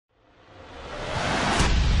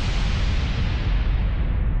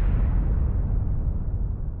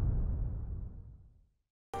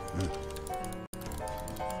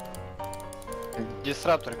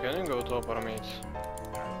Disruptor, can you go top or mid?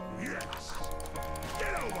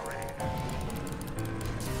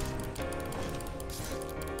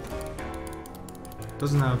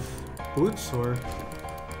 Doesn't have boots or...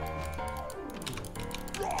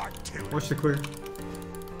 Watch the clear.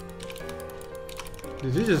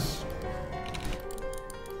 Did you just...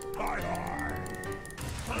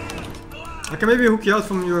 I can maybe hook you out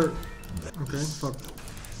from your... Okay, fuck.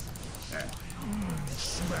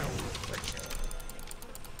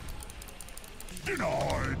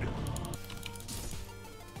 Denied.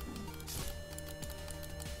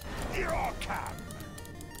 Here I come.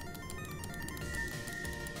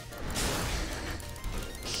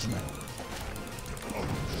 Smell.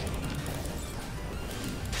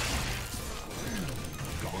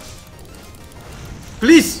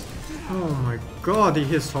 Please! Oh my god, he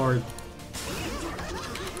hits hard.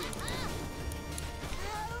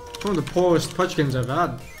 One of the poorest punch games I've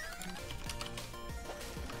had.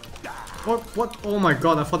 What? What? Oh my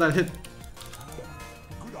god, I thought that hit.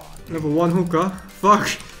 Level 1 hook, huh? Fuck!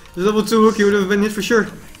 The level 2 hook, he would have been hit for sure.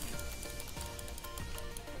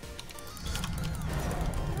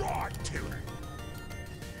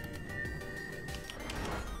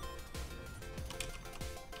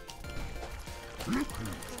 I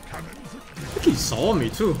think he saw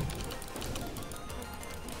me too.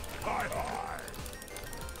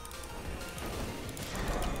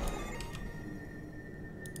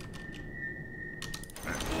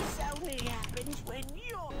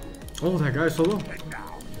 Oh, that guy's so low.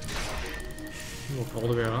 Walk all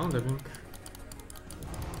the way around, I think.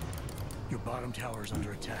 Your bottom tower is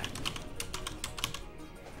under attack.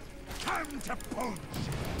 Time to punch.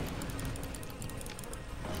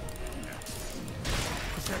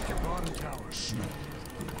 Protect your bottom tower.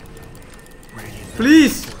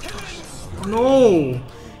 Please! No!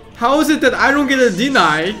 How is it that I don't get a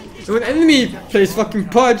deny when enemy plays fucking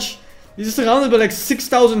Pudge? He's surrounded by like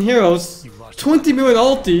 6,000 heroes, 20 million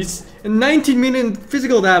ultis, and 19 million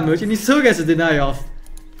physical damage, and he still gets a deny off.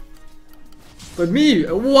 But me,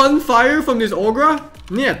 one fire from this Ogra?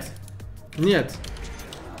 Niet. Niet.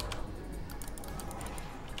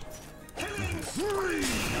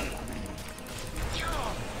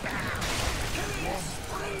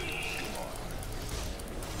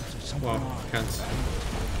 Wow, can't.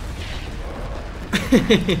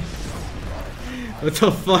 What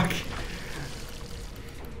the fuck?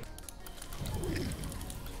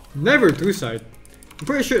 Never two-side. I'm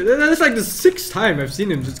pretty sure that's like the 6th time I've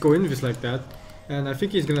seen him just go invis like that. And I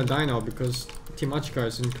think he's gonna die now because Timachka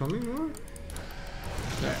is incoming, or?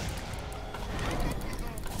 Yeah.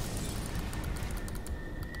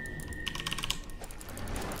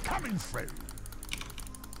 Coming through.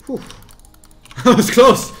 Whew. That was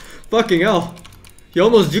close! Fucking hell. He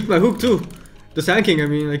almost juked my hook too. The sanking, I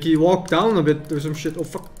mean, like he walked down a bit or some shit. Oh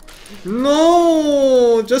fuck.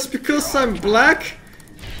 No! Just because I'm black?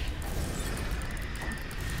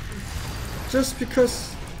 Just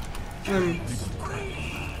because I'm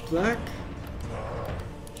black?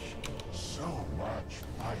 So much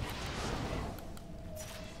fight.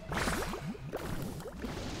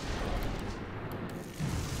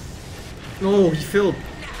 No, he failed.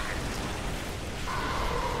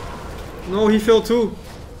 No, he failed too.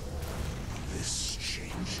 This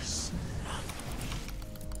changes.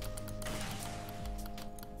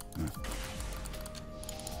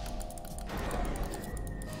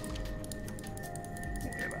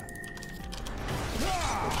 Whatever.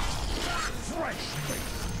 Fresh meat.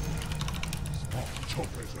 Small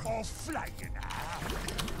choppers are all flying now.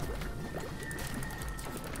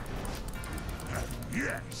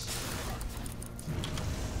 Yes.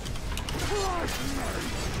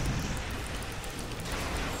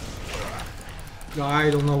 I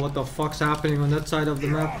don't know what the fuck's happening on that side of the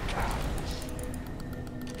map.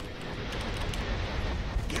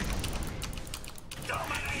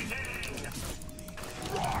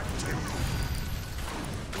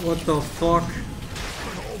 What the fuck?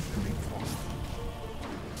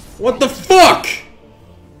 What the fuck?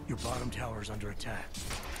 Your bottom tower is under attack.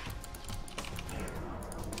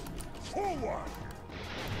 Forward.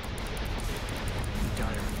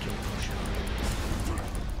 Dire kill potion.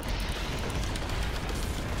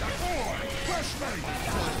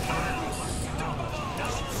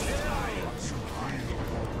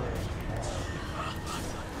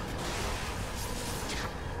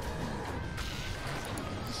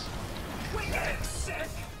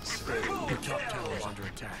 Your top tower is under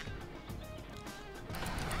attack.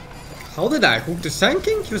 How did I hook the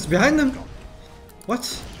sanking? He was behind him.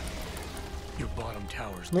 What? Your bottom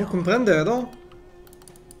tower is No down. comprende at all.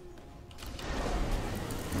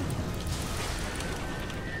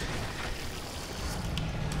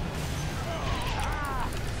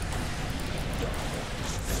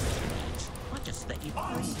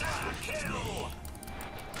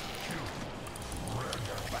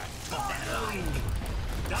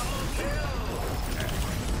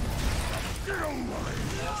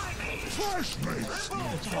 Protect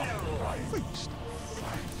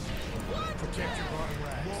your bottom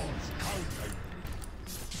rags.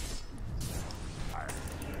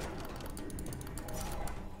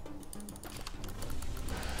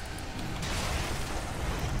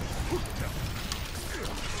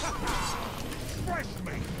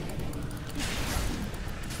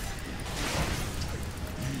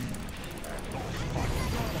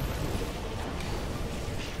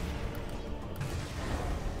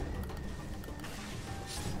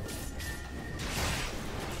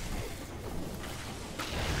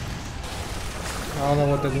 I don't know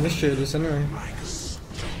what that initiate is anyway.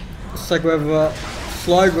 It's like we have a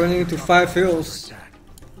slug running into 5 heroes,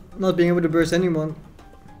 not being able to burst anyone.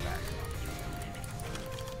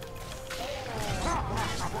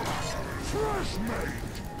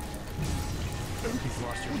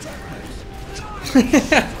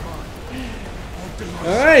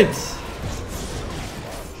 Alright!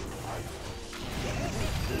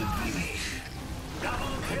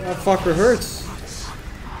 That fucker hurts.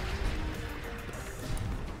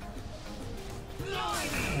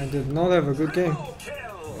 I did not have a good game.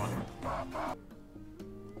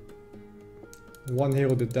 One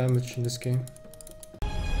hero did damage in this game.